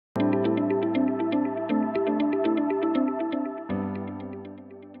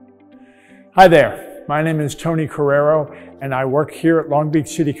Hi there, my name is Tony Carrero and I work here at Long Beach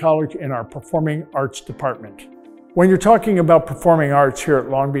City College in our Performing Arts Department. When you're talking about performing arts here at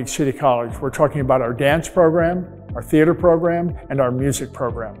Long Beach City College, we're talking about our dance program, our theater program, and our music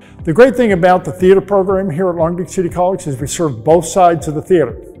program. The great thing about the theater program here at Long Beach City College is we serve both sides of the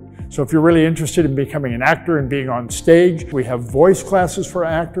theater. So if you're really interested in becoming an actor and being on stage, we have voice classes for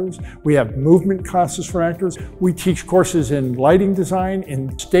actors, we have movement classes for actors, we teach courses in lighting design,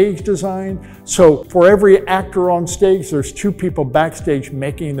 in stage design. So for every actor on stage, there's two people backstage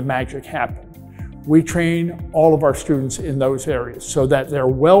making the magic happen. We train all of our students in those areas so that they're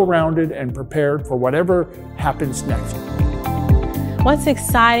well-rounded and prepared for whatever happens next. What's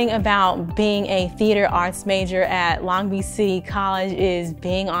exciting about being a theater arts major at Long Beach City College is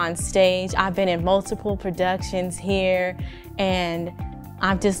being on stage. I've been in multiple productions here and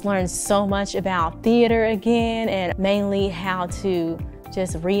I've just learned so much about theater again, and mainly how to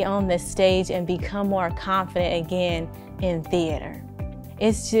just re-own the stage and become more confident again in theater.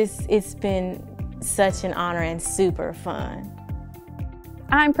 It's been such an honor and super fun.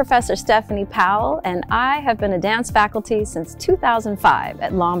 I'm Professor Stephanie Powell, and I have been a dance faculty since 2005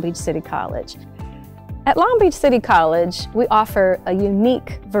 at Long Beach City College. At Long Beach City College, we offer a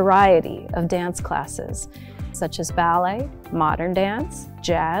unique variety of dance classes, such as ballet, modern dance,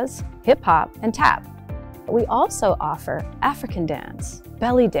 jazz, hip-hop, and tap. We also offer African dance,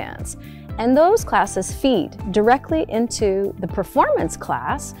 belly dance, and those classes feed directly into the performance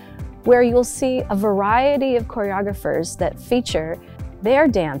class, where you'll see a variety of choreographers that feature their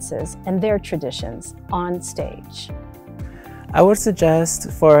dances and their traditions on stage. I would suggest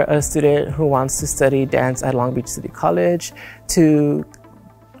for a student who wants to study dance at Long Beach City College to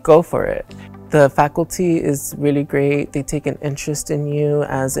go for it. The faculty is really great. They take an interest in you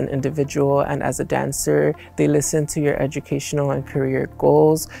as an individual and as a dancer. They listen to your educational and career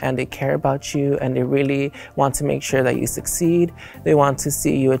goals, and they care about you, and they really want to make sure that you succeed. They want to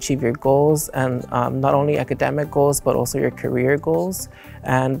see you achieve your goals, and not only academic goals, but also your career goals.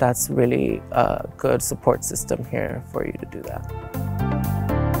 And that's really a good support system here for you to do that.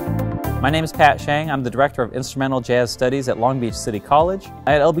 My name is Pat Shang. I'm the Director of Instrumental Jazz Studies at Long Beach City College.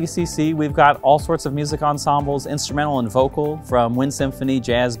 At LBCC, we've got all sorts of music ensembles, instrumental and vocal, from wind symphony,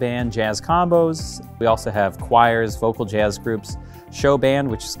 jazz band, jazz combos. We also have choirs, vocal jazz groups, show band,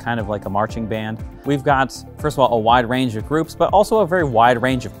 which is kind of like a marching band. We've got, first of all, a wide range of groups, but also a very wide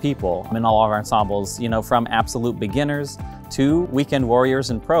range of people in all of our ensembles, from absolute beginners to weekend warriors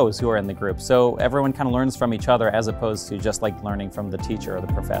and pros who are in the group. So everyone kind of learns from each other as opposed to just like learning from the teacher or the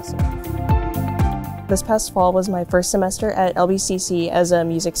professor. This past fall was my first semester at LBCC as a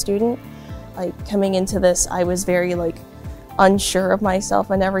music student. Coming into this, I was very unsure of myself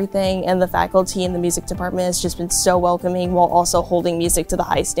and everything, and the faculty in the music department has just been so welcoming while also holding music to the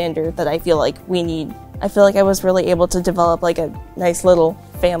high standard that I feel like we need. I feel like I was really able to develop a nice little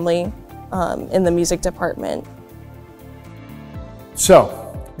family in the music department.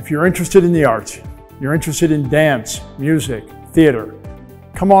 So, if you're interested in the arts, you're interested in dance, music, theater,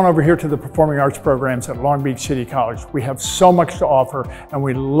 come on over here to the Performing Arts programs at Long Beach City College. We have so much to offer and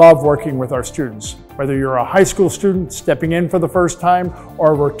we love working with our students. Whether you're a high school student stepping in for the first time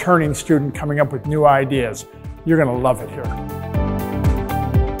or a returning student coming up with new ideas, you're going to love it here.